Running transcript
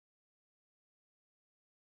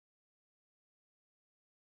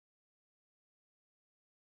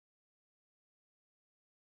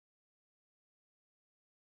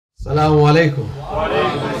Assalamu alaikum.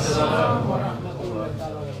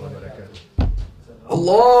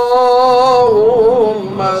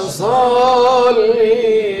 Allahumma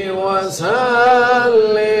salli wa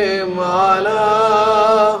sallim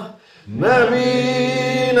ala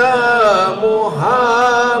Nabiina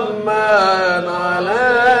Muhammad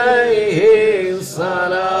alayhi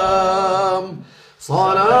salam.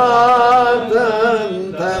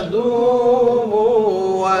 Salatan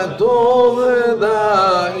tadumu wa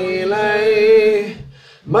tughda ilayh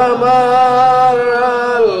mamar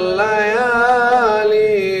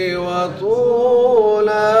al-layali wa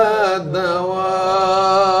tula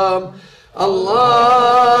ad-dawam.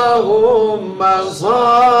 Allahumma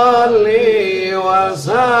salli wa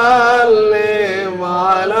sallim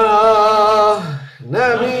ala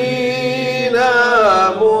Nabiina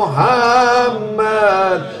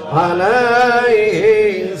Muhammad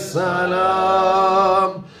alayhi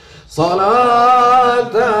salam.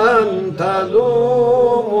 Salatan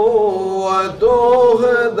tadumu wa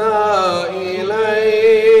tuhda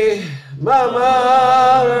ilayh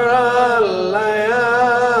mamar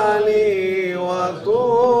al-layali wa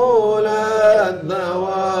tula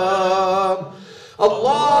ad-dawam.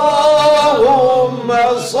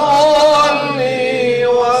 Allahumma salli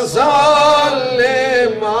wa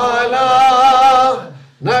sallim ala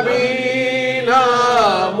Nabiina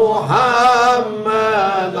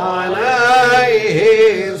Muhammad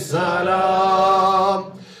alayhi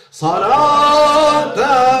salam.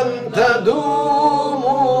 Salatan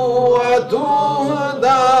tadumu wa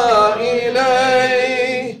tuhda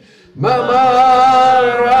ilayh mamar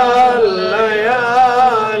al-layali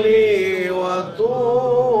wa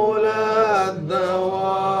tula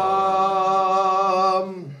ad-dawam.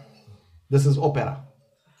 This is opera.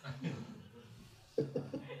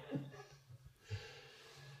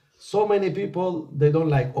 So many people, they don't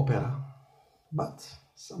like opera, but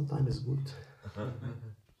sometimes it's good.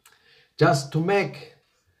 Just to make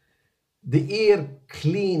the ear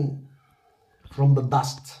clean from the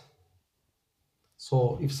dust.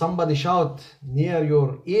 So if somebody shout near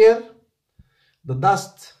your ear, the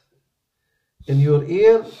dust in your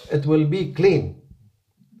ear, it will be clean.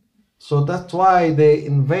 So that's why they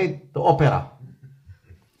invade the opera.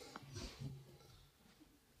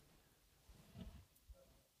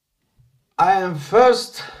 I am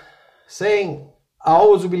first saying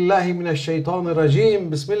أعوذ بالله من الشيطان الرجيم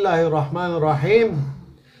بسم الله الرحمن الرحيم,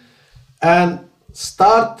 and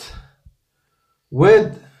start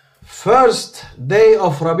with first day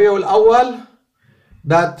of Rabiul Awwal,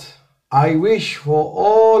 that I wish for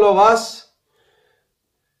all of us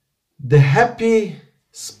the happy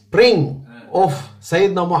spring of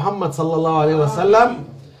Sayyidina Muhammad sallallahu alaihi wasallam,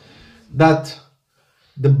 that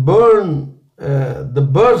the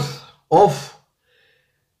birth of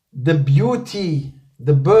the beauty,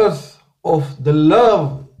 the birth of the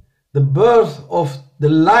love, the birth of the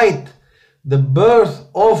light, the birth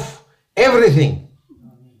of everything.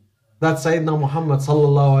 That's Sayyidina Muhammad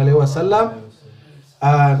sallallahu alaihi wasallam.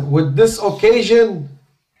 And with this occasion,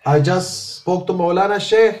 I just spoke to Maulana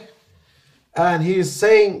Sheikh, and he is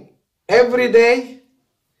saying every day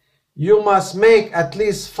you must make at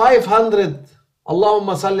least 500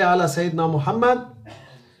 Allahumma salli ala Sayyidina Muhammad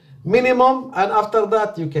minimum, and after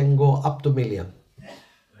that you can go up to million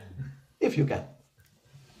if you can.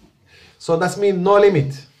 So that means no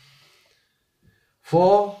limit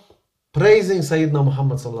for praising Sayyidina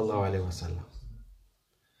Muhammad sallallahu alaihi wasallam.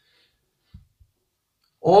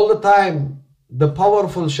 All the time the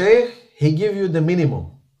powerful Shaykh, he give you the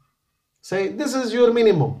minimum. Say this is your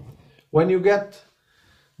minimum. When you get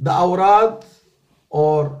the awrad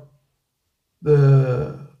or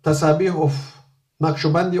the tasabih of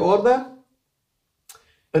Nakshbandi order,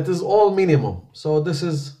 it is all minimum. So this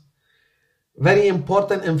is very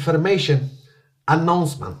important information,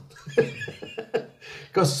 announcement.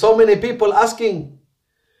 Because so many people asking,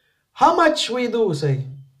 how much we do, say,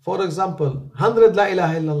 for example, 100 La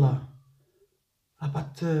ilaha illallah.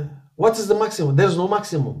 But what is the maximum? There's no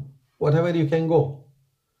maximum. Whatever you can go.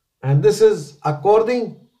 And this is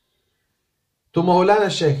according to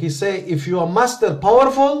Maulana Sheikh. He say, if you are master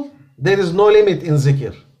powerful, there is no limit in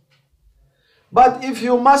zikr. But if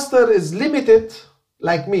your master is limited,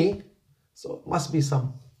 like me, so must be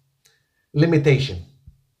some limitation.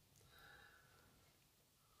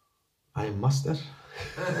 I am master?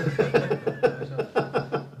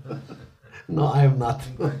 No, I am not.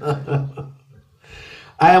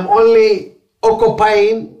 I am only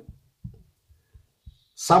occupying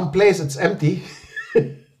some place, it's empty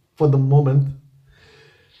for the moment.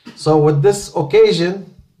 So with this occasion,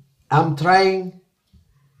 I'm trying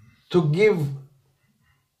to give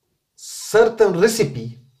certain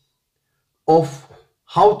recipe of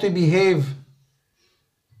how to behave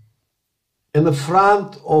in the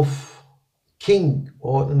front of king,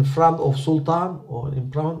 or in front of sultan, or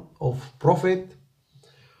in front of prophet,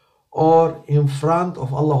 or in front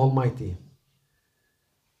of Allah Almighty.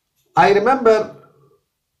 I remember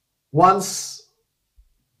once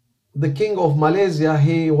the king of Malaysia,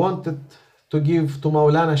 he wanted to give to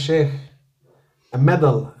Maulana Sheikh a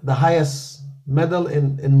medal, the highest medal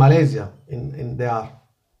in Malaysia, in their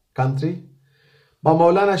country. But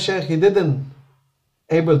Maulana Sheikh, he didn't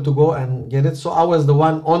able to go and get it. So I was the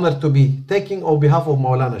one honored to be taking on behalf of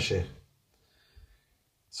Maulana Sheikh.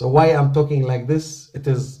 So why I'm talking like this? It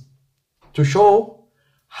is to show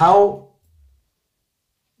how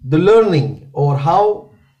the learning, or how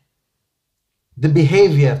the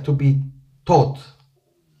behavior to be taught.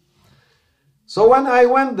 So when I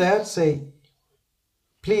went there, say,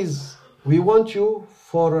 please, we want you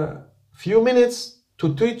for a few minutes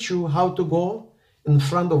to teach you how to go in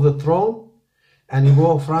front of the throne, and you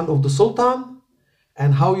go in front of the sultan,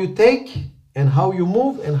 and how you take, and how you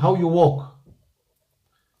move, and how you walk.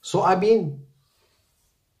 So I've been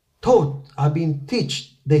taught, I've been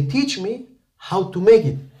teach. They teach me how to make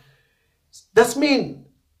it. That means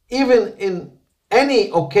even in any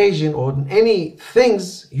occasion or in any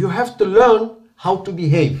things, you have to learn how to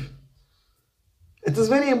behave. It is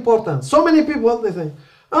very important. So many people, they think,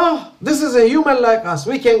 oh, this is a human like us,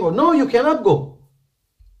 we can go. No, you cannot go.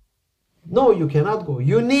 No, you cannot go.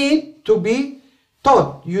 You need to be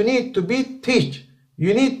taught. You need to be taught.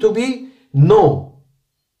 You need to be known.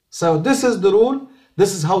 So this is the rule.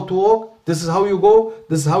 This is how to walk. This is how you go.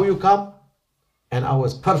 This is how you come. And I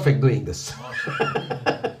was perfect doing this.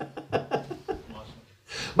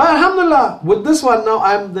 But alhamdulillah, with this one now,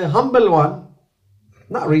 I'm the humble one.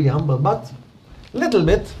 Not really humble, but little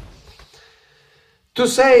bit. To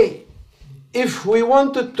say, if we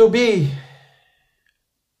wanted to behave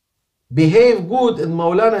good in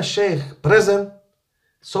Maulana Sheikh present,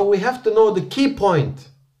 so we have to know the key point.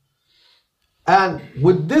 And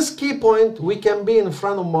with this key point, we can be in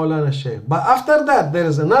front of Maulana Sheikh. But after that, there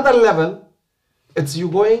is another level. It's you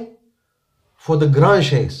going for the grand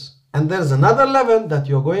sheikhs. And there's another level that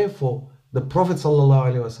you're going for the Prophet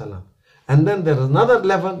Sallallahu Alaihi Wasallam. And then there's another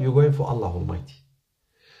level you're going for Allah Almighty.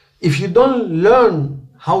 If you don't learn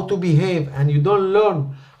how to behave, and you don't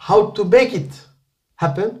learn how to make it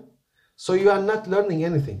happen, so you are not learning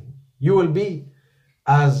anything. You will be,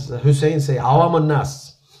 as Hussein say, awam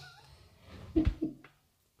al-nas.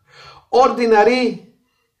 Ordinary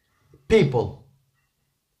people.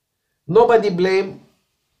 Nobody blame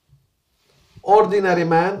ordinary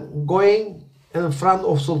man going in front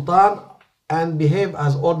of Sultan and behave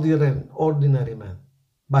as ordinary man.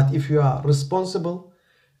 But if you are responsible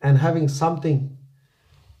and having something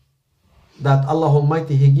that Allah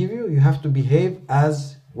Almighty He give you, you have to behave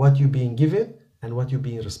as what you're being given and what you're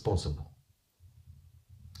being responsible.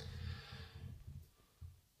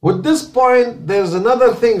 With this point, there's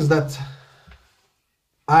another things that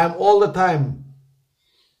I am all the time,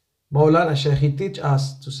 Maulana Shaykh, he teach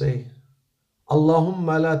us to say,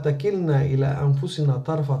 Allahumma la takilna ila anfusina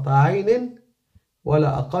tarfata aynin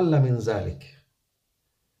wala aqalla min zalik.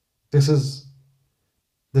 This is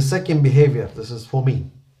the second behavior. This is for me.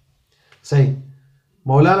 Say,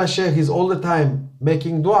 Maulana Shaykh is all the time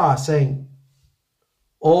making dua, saying,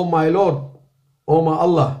 Oh my Lord, oh my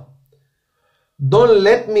Allah, don't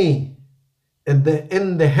let me in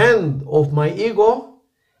the hand of my ego,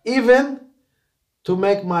 even to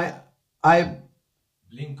make my eye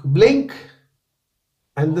blink.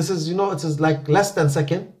 And this is, it is like less than a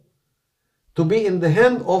second, to be in the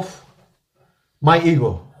hand of my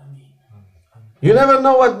ego. You never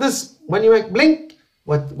know what this, when you make blink,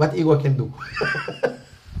 what ego can do.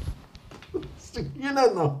 You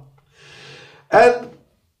don't know. And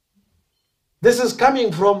this is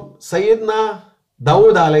coming from Sayyidina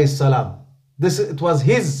Dawood alayhi salam. It was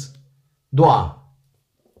his dua.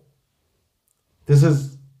 This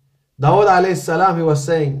is Dawood alayhi salam. He was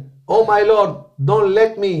saying, Oh my Lord, don't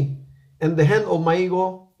let me in the hand of my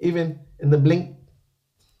ego, even in the blink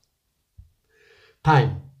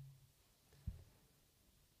time.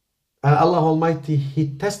 And Allah Almighty,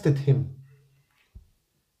 He tested him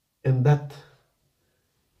in that.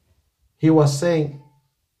 He was saying,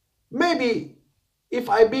 maybe if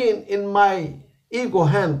I be in my ego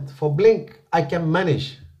hand for blink, I can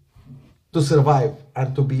manage to survive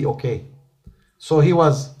and to be okay. So he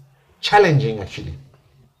was challenging actually.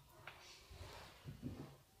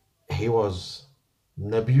 He was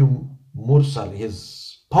Nabi Mursal,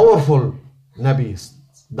 his powerful Nabi.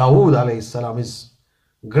 Dawood alayhi salam is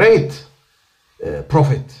great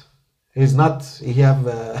prophet. He's not, he have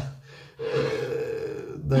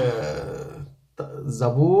the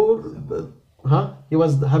Zabur, he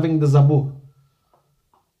was having the Zabur.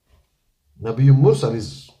 Nabi Mursal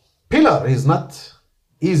is pillar, is not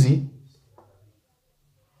easy.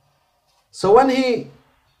 So when he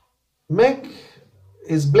make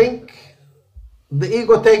his blink, the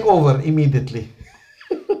ego take over immediately.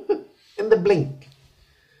 In the blink.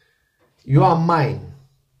 You are mine.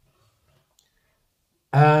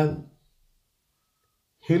 And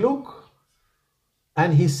he look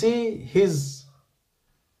and he see his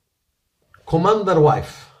commander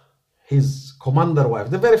wife. His commander wife.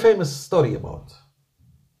 The very famous story about.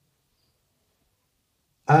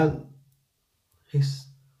 And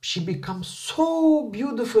she becomes so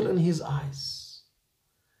beautiful in his eyes.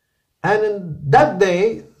 And in that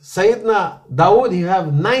day, Sayyidina Dawood, he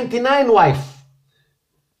have 99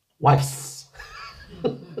 wives.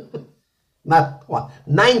 Not one,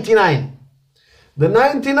 99. The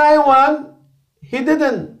 99 one, he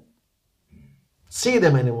didn't see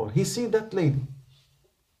them anymore. He see that lady.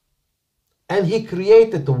 And he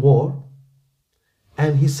created a war.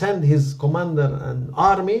 And he sent his commander an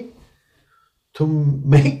army to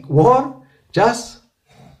make war just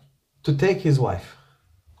to take his wife.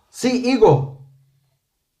 See, ego,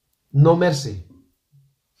 no mercy.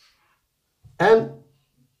 And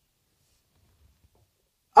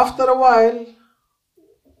after a while,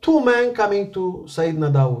 two men coming to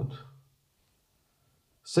Sayyidina Dawood,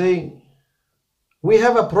 saying, we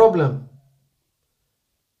have a problem.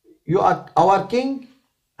 You are our king,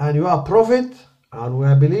 and you are prophet, and we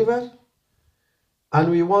are believer,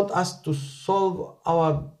 and we want us to solve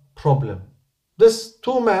our problem. This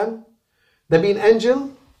two men, they've been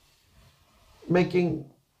angel, making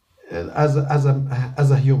as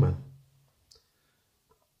a human.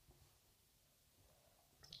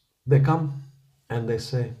 They come and they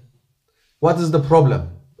say, what is the problem?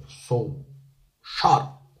 So sharp,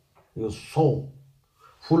 you're so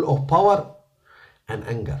full of power and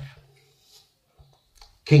anger.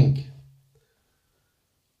 King.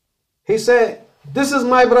 He say, this is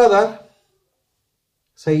my brother.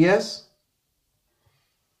 Say yes.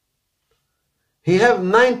 He have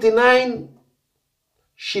 99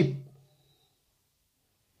 sheep.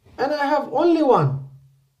 And I have only one.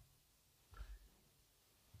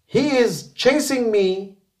 He is chasing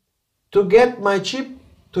me to get my sheep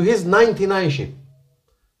to his 99 sheep.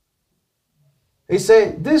 He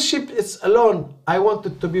say, this sheep is alone. I want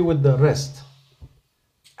it to be with the rest.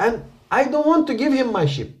 And I don't want to give him my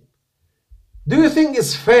sheep. Do you think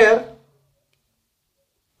it's fair?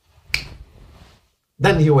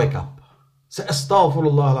 Then he wake up. Say,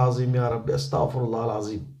 Astaghfirullah al-Azim, Ya Rabbi, Astaghfirullah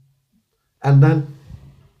al-Azim. And then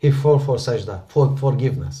he fall for sajda, for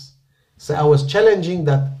forgiveness. So I was challenging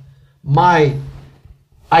that I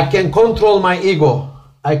can control my ego.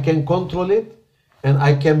 I can control it and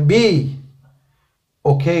I can be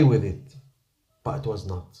okay with it. But it was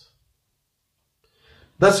not.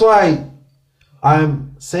 That's why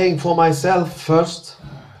I'm saying for myself first,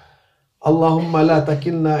 Allahumma la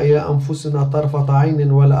takilna ila anfusina tarfata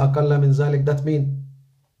aynin wa la aqalla min zalik. That means,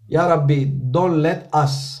 Ya Rabbi, don't let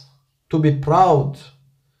us to be proud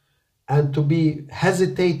and to be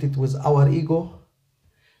hesitated with our ego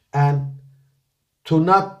and to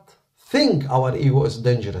not think our ego is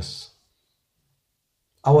dangerous.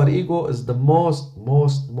 Our ego is the most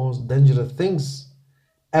dangerous things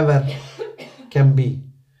ever can be.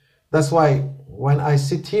 That's why when I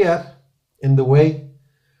sit here in the way,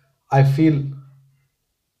 I feel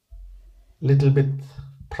little bit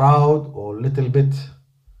proud or little bit,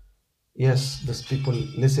 yes, there's people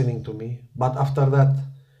listening to me. But after that,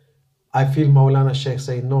 I feel Maulana Sheikh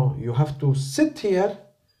say, no, you have to sit here,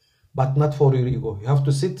 but not for your ego. You have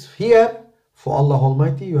to sit here for Allah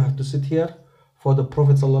Almighty. You have to sit here for the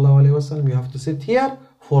Prophet Sallallahu Alaihi Wasallam. You have to sit here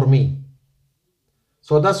for me.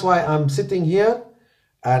 So that's why I'm sitting here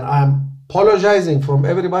and I'm apologizing from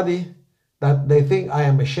everybody that they think I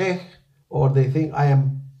am a sheikh or they think I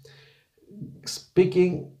am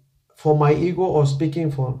speaking for my ego or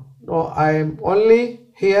speaking for... No, I am only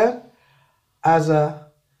here as a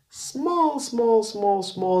small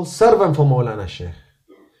servant for Maulana Sheikh.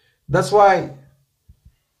 That's why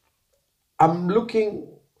I'm looking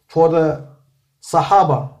for the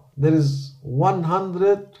Sahaba. There is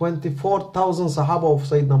 124,000 Sahaba of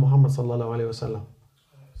Sayyidina Muhammad Sallallahu Alaihi Wasallam.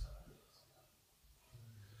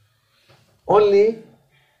 Only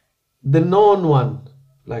the known one,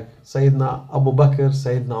 like Sayyidina Abu Bakr,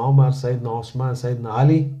 Sayyidina Umar, Sayyidina Osman, Sayyidina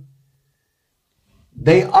Ali,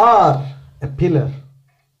 they are a pillar.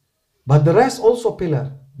 But the rest also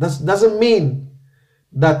pillar. That doesn't mean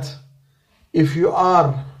that if you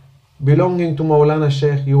are belonging to Maulana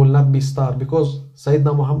Shaykh, you will not be star, because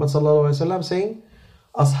Sayyidina Muhammad sallallahu alaihi wasallam saying,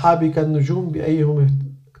 "Ashabi kan nujum bi ayyuhum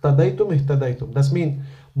ihtadaytum ihtadaytum." That means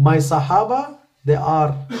my Sahaba, they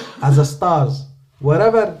are as a stars.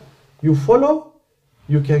 Wherever you follow,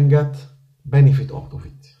 you can get benefit out of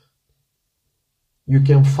it. You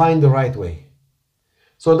can find the right way.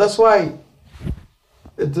 So that's why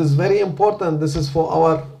it is very important. This is for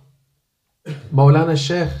our Maulana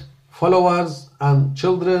Shaykh followers and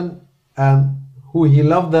children and who he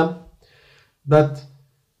loved them, that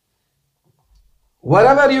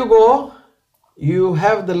wherever you go, you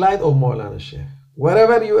have the light of Maulana Shaykh.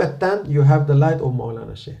 Wherever you attend, you have the light of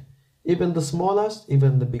Maulana Shaykh. Even the smallest,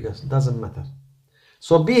 even the biggest, doesn't matter.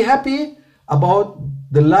 So be happy about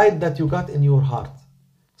the light that you got in your heart,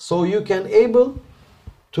 so you can able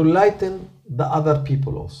to lighten the other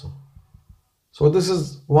people also. So this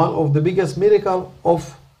is one of the biggest miracle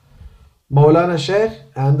of Maulana Shaykh,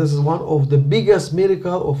 and this is one of the biggest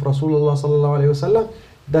miracle of Rasulullah sallallahu alaihi wasallam,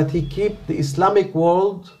 that he keep the Islamic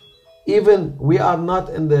world, even we are not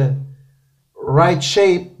in the right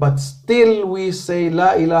shape, but still we say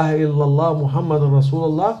La ilaha illallah Muhammadun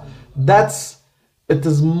Rasulullah. It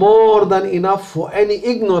is more than enough for any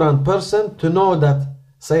ignorant person to know that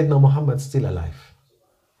Sayyidina Muhammad is still alive.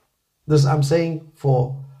 This I'm saying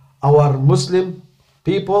for our Muslim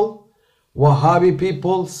people, Wahhabi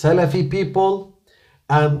people, Salafi people,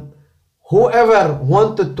 and whoever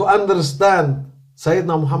wanted to understand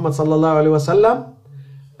Sayyidina Muhammad sallallahu alaihi wasallam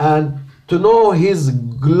and to know his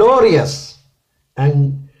glorious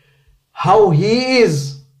and how he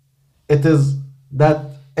is. It is that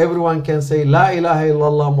everyone can say La ilaha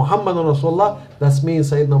illallah Muhammadun Rasulullah. That means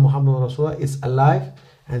Sayyidina Muhammadun Rasulullah is alive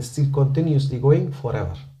and still continuously going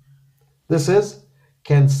forever. This is,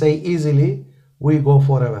 can say easily, we go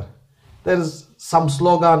forever. There is some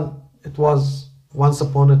slogan, it was once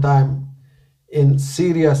upon a time in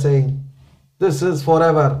Syria saying, this is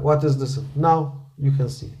forever. What is this? Now you can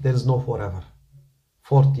see there is no forever.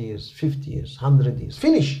 40 years, 50 years, 100 years,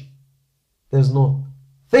 finish. There's no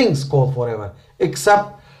things called forever,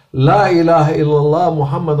 except La ilaha illallah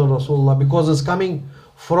Muhammadun Rasulullah, because it's coming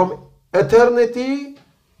from eternity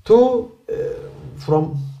to,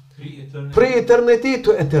 from pre-eternity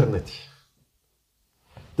to eternity.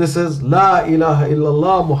 This is La ilaha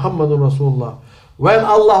illallah Muhammadun Rasulullah. When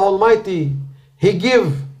Allah Almighty, He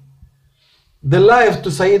give the life to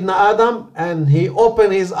Sayyidina Adam and He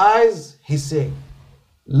open his eyes, He say,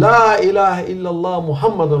 La ilaha illallah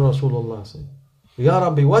Muhammadun Rasulullah. Say, Ya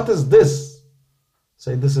Rabbi, what is this?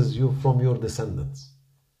 Say, this is you from your descendants.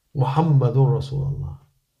 Muhammadun Rasulullah.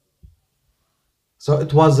 So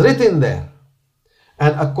it was written there.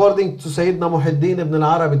 And according to Sayyidina Muhyiddin ibn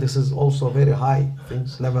al-Arabi, this is also very high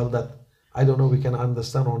things level that I don't know we can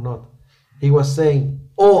understand or not. He was saying,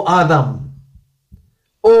 O Adam,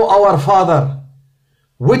 O our father,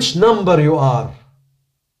 which number you are?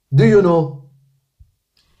 Do you know?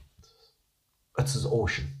 It's his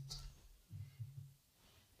ocean.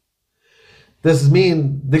 This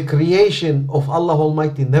means the creation of Allah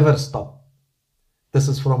Almighty never stop. This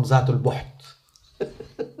is from Zatul Buht.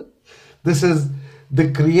 This is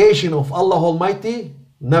the creation of Allah Almighty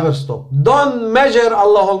never stop. Don't measure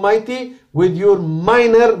Allah Almighty with your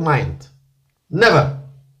minor mind. Never.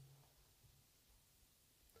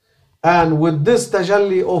 And with this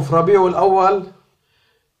tajalli of Rabi'ul Awwal,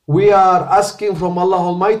 we are asking from Allah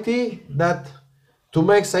Almighty that to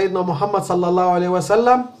make Sayyidina Muhammad sallallahu alaihi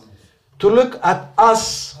wasallam to look at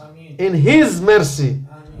us in His mercy,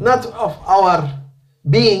 not of our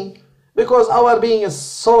being, because our being is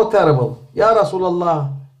so terrible. Ya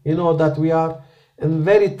Rasulullah, you know that we are a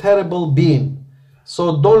very terrible being.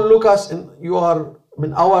 So don't look us in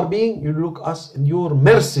our being, you look us in your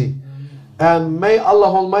mercy. And may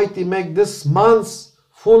Allah Almighty make this month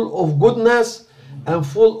full of goodness and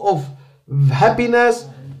full of happiness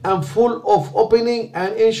and full of opening,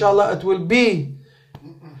 and inshallah it will be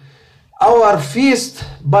our feast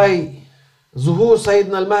by Zuhur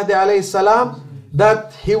Sayyidina al-Mahdi alayhi salam,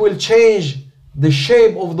 that he will change the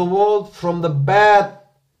shape of the world from the bad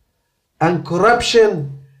and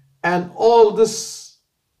corruption and all these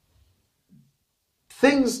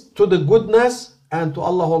things to the goodness and to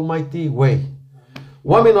Allah Almighty way.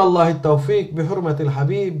 ومن الله التوفيق بحرمة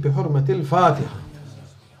الحبيب بحرمة الفاتحة.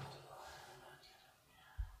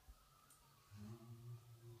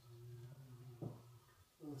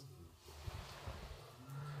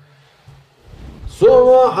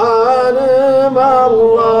 سبحان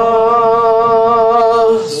الله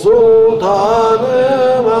سلطان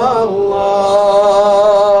الله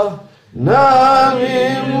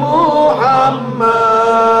نبي محمد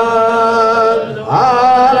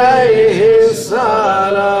عليه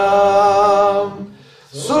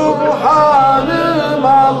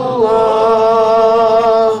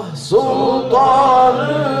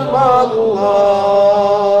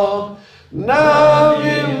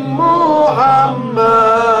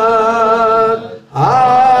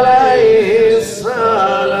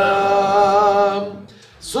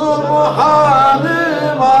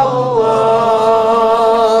Subhanım Allah,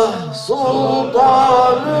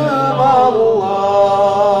 Sultanım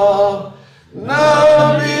Allah,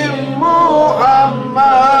 Nebim Muhammed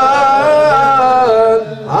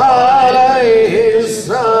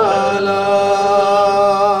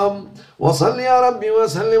aleyhisselam. Ve salli ya Rabbi ve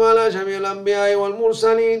sellim ala cemil enbiyayı vel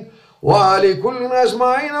mursalin ve ali kullin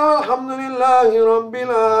ecmain velhamdülillahi rabbil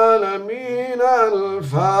alemin. El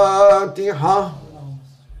Fatiha.